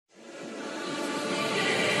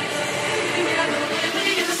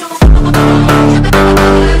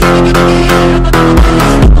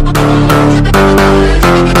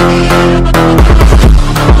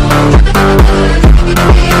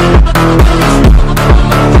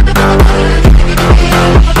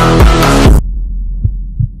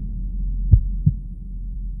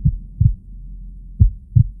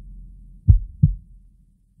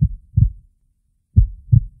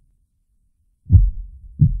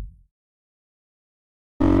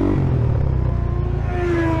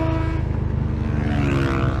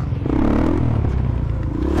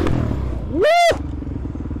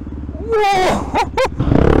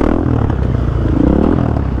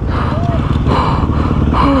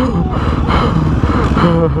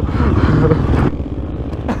Det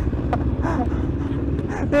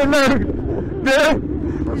är lugnt. Du,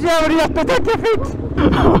 gör jättetäckefix.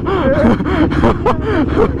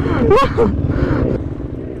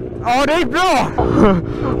 Ja, det gick bra.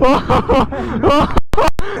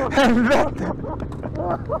 Helvete.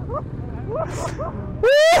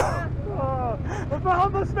 Varför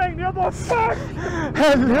han svängde jag bara fuck?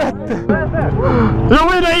 Helvete.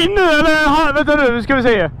 Jag är där inne eller vänta nu, ska vi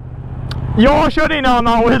se. Jag körde in när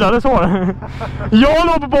han skidade så. Jag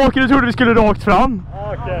låg på baken och trodde vi skulle rakt fram.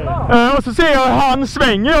 Och så ser jag han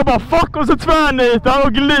svänger, jag bara fuck, och så tvärnitar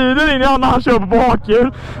och glider in i han kör på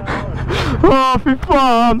bakhjul. Fy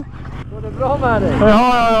fan. Går det bra med dig?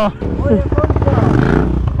 Ja.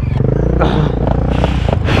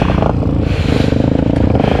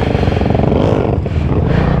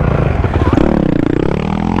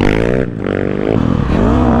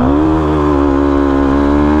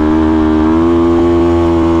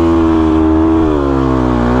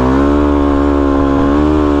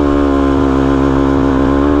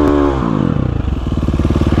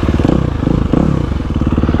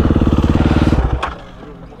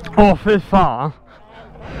 Fy fan.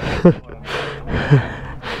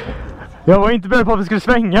 Jag var inte beredd på att vi skulle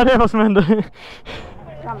svänga, det är vad som hände. Ramlade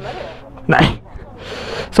det? Nej.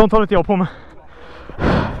 Sånt håller inte jag på med.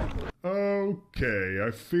 Okay,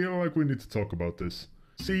 I feel like we need to talk about this.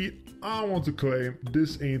 See, I want to claim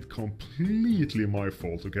this ain't completely my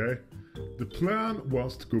fault, okay? The plan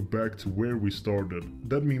was to go back to where we started.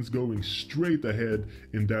 That means going straight ahead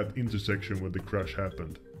in that intersection where the crash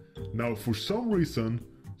happened. Now, for some reason,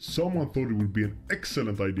 someone thought it would be an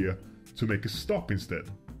excellent idea to make a stop instead.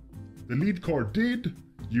 The lead car did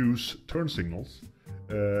use turn signals,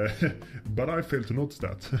 but I failed to notice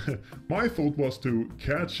that. My thought was to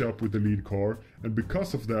catch up with the lead car, and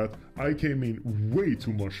because of that I came in way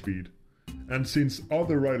too much speed. And since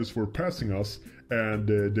other riders were passing us and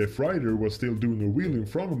the deaf rider was still doing a wheel in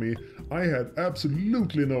front of me, I had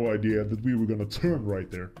absolutely no idea that we were gonna turn right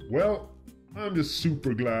there. Well, I'm just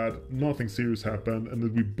super glad nothing serious happened and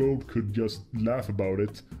that we both could just laugh about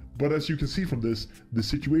it. But as you can see from this, the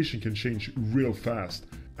situation can change real fast.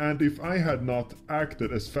 And if I had not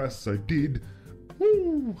acted as fast as I did,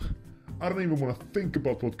 whoo, I don't even want to think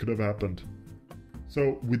about what could have happened.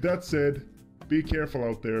 So with that said, be careful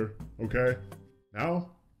out there, okay? Now,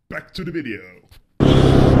 back to the video.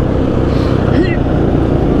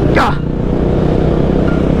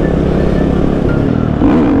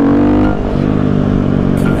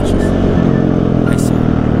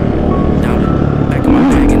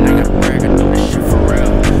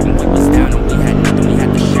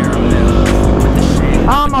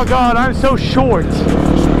 Oh God, I'm so short.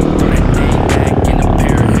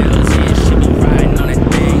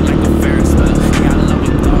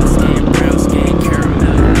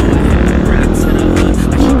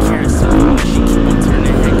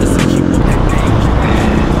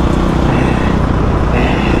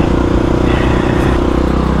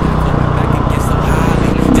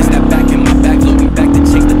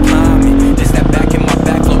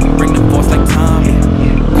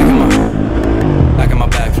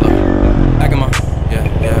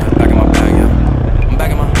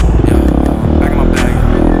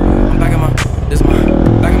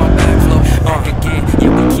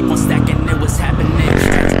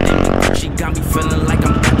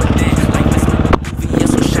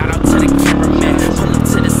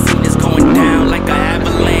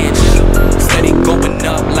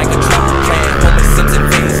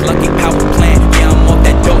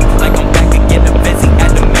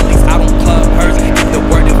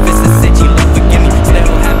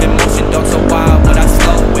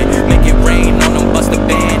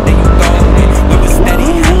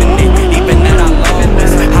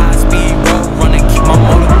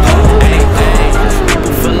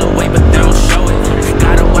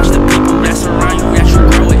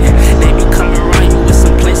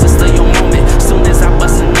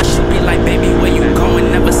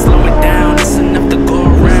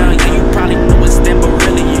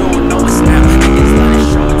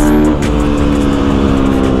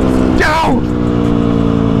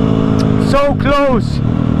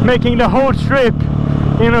 Making the whole trip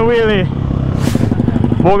in a wheelie.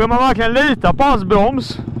 Vågar man verkligen lita på hans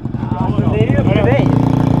broms? Ja, det är ju upp till dig.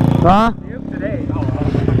 Va? Det är upp till dig.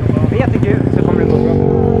 Vet Gud så kommer det gå bra.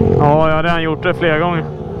 Ja, jag har redan gjort det flera gånger.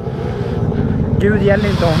 Gud gäller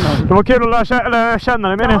inte honom. Det var kul att lära känna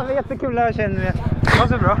dig, menar jag. Ja, det var jättekul att lära känna dig. Det var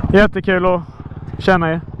så bra. Jättekul att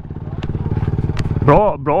känna er.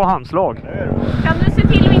 Bra handslag. Kan du se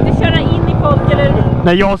till att inte köra in i folk eller?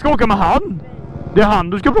 Nej, jag ska åka med han. Det är han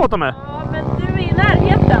du ska prata med. Ja, men du är i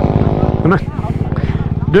närheten. Men,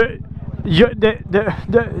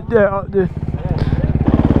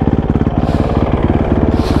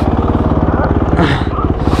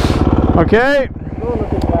 Okay.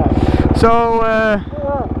 So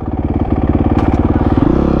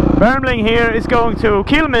Bermling here is going to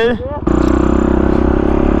kill me.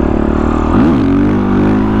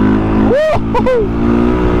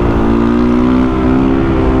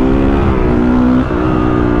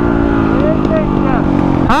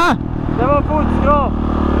 Det var fotskrap.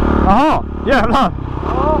 Jaha, jävlar.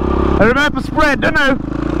 Ja. Är du med på spreaden nu?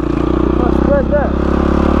 Vad skedde?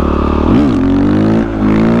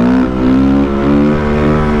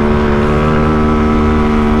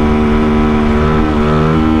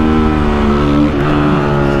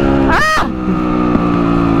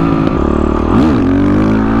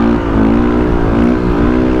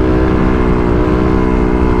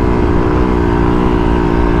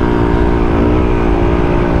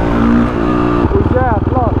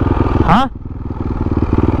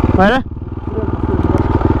 Vad är det?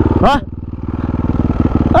 Va?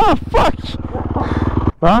 Ah, fuck!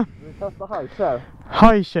 Va? Vi testar high share.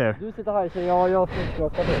 High share? Du sitter high share, jag ska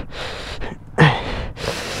åka dit.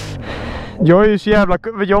 Jag är ju så jävla...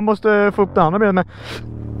 Jag måste få upp det andra med mig.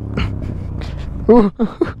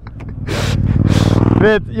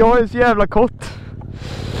 Vet, jag är så jävla kort.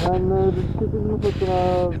 Men du sitter inte med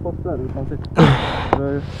fötterna på stället utan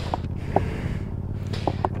sitter.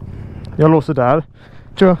 Jag låser där.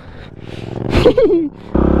 Tror jag.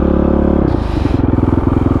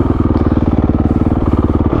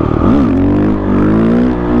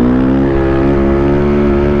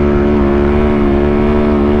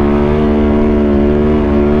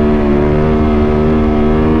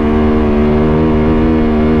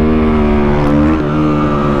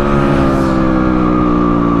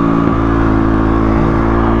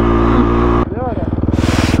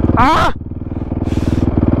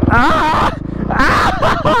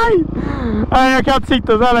 Nej, jag kan inte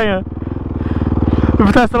sitta så här länge. Vi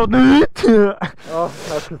får testa något nytt. Ja,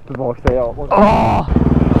 jag ska tillbaka dig.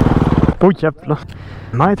 Oj, jävlar.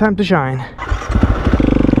 My time to shine.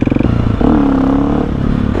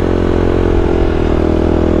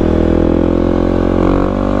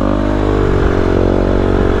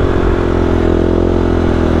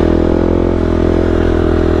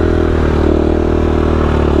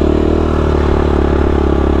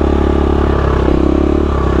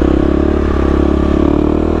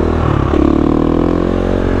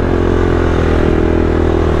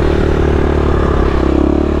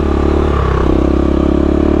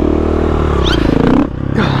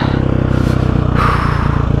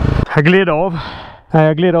 Jag gled av. Nej,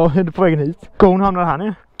 jag gled av på vägen hit. Gången hamnade här nere.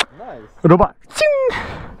 Nice. Och då bara... Tjing!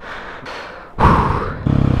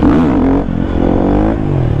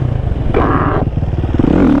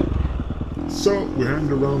 So we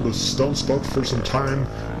hanged around the stunt spot for some time,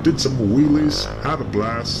 did some wheelies, had a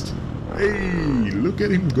blast. Hey, look at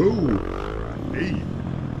him go! Hey!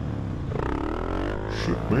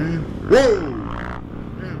 Shit, man! Whoa!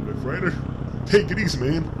 Man, Left Rider, take it easy,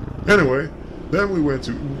 man. Anyway, then we went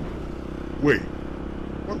to... Wait,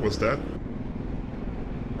 what was that?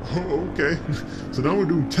 Oh, okay. So now we're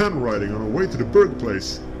doing 10 riding on our way to the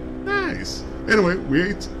birthplace. Nice! Anyway, we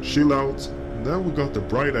ate, chill out, and then we got the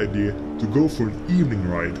bright idea to go for an evening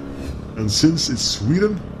ride. And since it's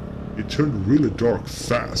Sweden, it turned really dark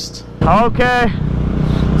fast. Okay,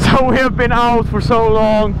 so we have been out for so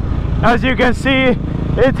long. As you can see,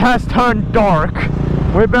 it has turned dark.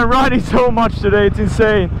 We've been riding so much today, it's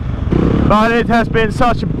insane. But it has been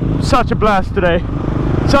such a blast today.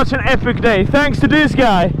 Such an epic day. Thanks to this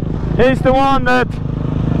guy. He's the one that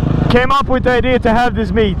came up with the idea to have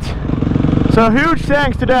this meet. So huge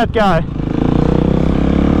thanks to that guy.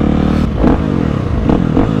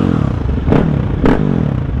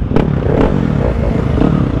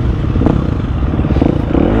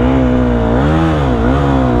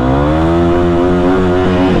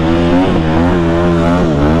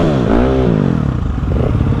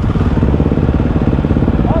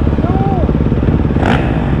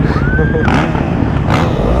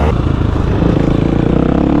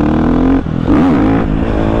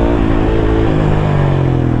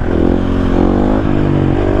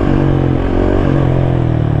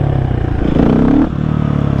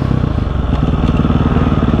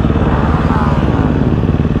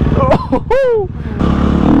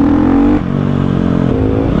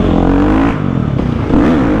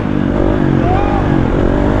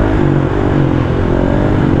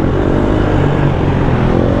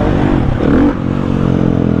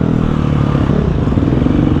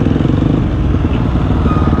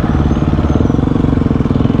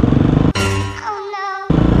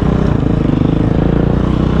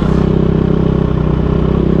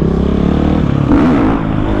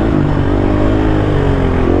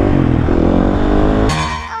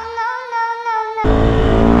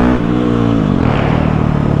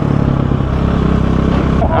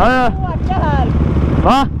 Ja. Åka här.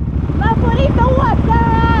 Va? Man får inte åka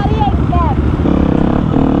här egentligen.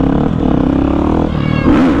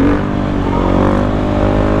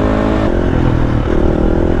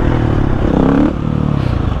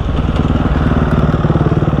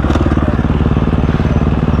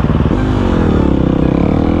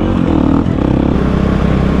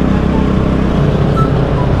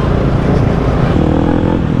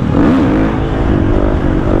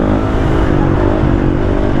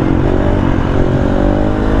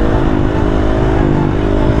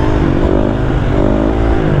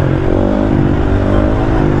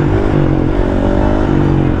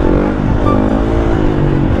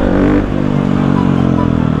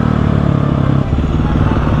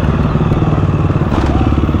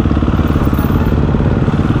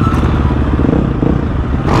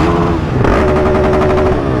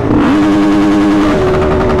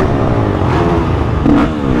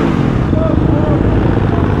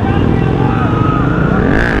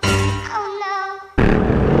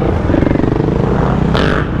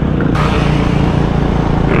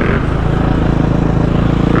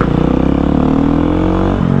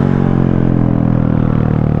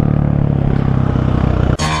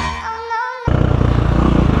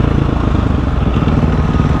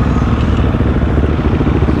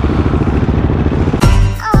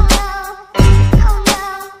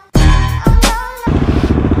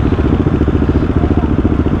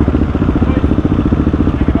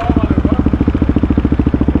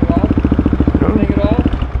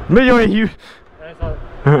 Men jag är ju...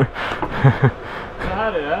 Så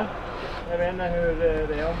här är det. Jag vet inte hur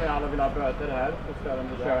det är om vi alla vill ha böter här för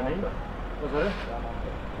störande körning. Vad sa du?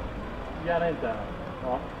 Gärna inte.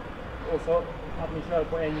 Ja. Och så att ni kör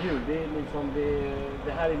på en hjul. Det är liksom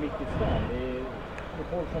det här är mitt i stan. Det är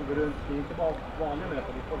folk som går runt. Det är inte bara vanliga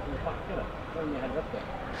människor. Det är folk som är packade. Det är ingen helvete.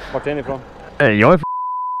 Vart är ni ifrån? Jag är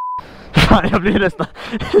fan, jag blir nästan...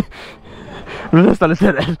 jag blir nästan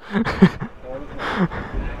lite rädd.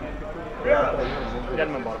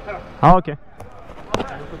 Hjälmen bara. Ja, okej.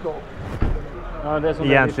 Ja, det är som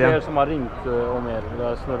Egentligen. fler som har ringt om er. Det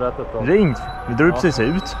har snurrat ett tag. Ringt? Vi drar ju precis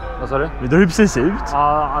ut. Vad sa du? Vi drar ju precis ut.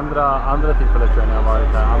 Ja, andra tillfället tror jag när jag var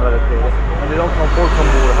där. Andra rätt. Men det är de som folk som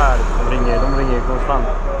bor här som ringer konstant.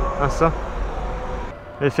 Alltså.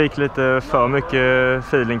 Vi fick lite för mycket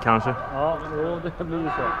feeling kanske. Ja, det blir ju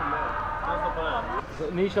så.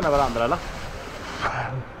 Ni känner varandra eller?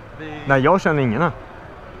 Nej, jag känner ingen här.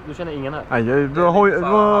 Du känner ingen här? Nej, det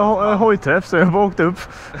var hojträff så jag bara åkte upp.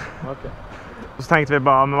 Okej. Och så tänkte vi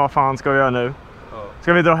bara, men vad fan ska vi göra nu?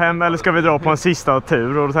 Ska vi dra hem eller ska vi dra på en sista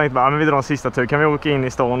tur? Och då tänkte vi bara, men vi drar en sista tur. Kan vi åka in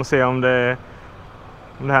i stan och se om det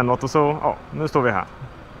händer något? Och så, ja, nu står vi här.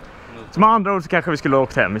 Så med andra ord så kanske vi skulle ha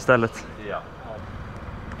åkt hem istället. Ja.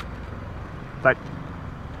 Tack.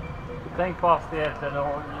 Tänk på hastigheten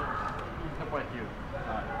och inte på ett hjul.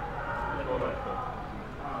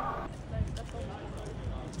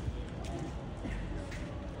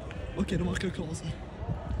 Okej, de verkar klara sig.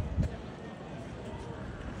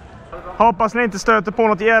 Hoppas ni inte stöter på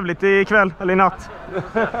något jävligt ikväll eller i natt.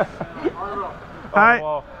 Hej.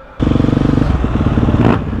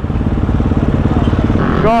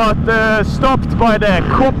 Got stopped by the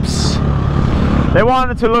cops. They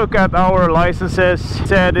wanted to look at our licenses.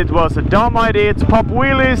 Said it was a dumb idea to pop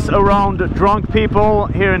wheelies around drunk people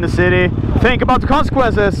here in the city. Think about the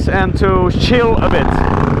consequences and to chill a bit.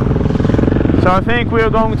 So I think we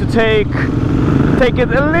are going to take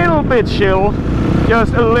it a little bit chill,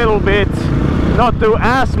 just a little bit, not do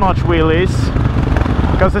as much wheelies.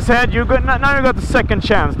 Because I said now you got the second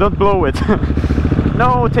chance, don't blow it.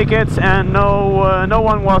 No tickets and no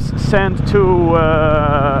one was sent to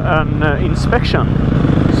an inspection,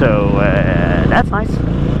 so that's nice.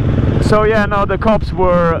 So yeah, no, the cops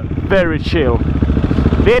were very chill,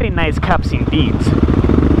 very nice cops indeed.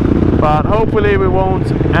 But hopefully we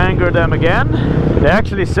won't anger them again. They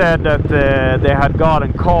actually said that they had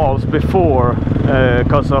gotten calls before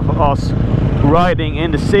because of us riding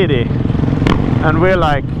in the city. And we're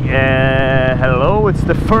like, hello, it's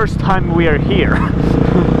the first time we are here.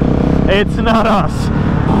 It's not us.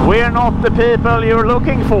 We're not the people you're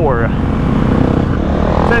looking for.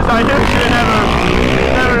 Since I usually never...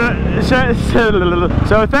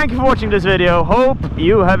 So thank you for watching this video. Hope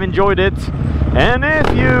you have enjoyed it. And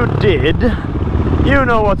if you did, you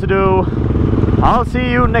know what to do. I'll see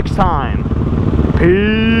you next time.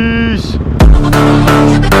 Peace.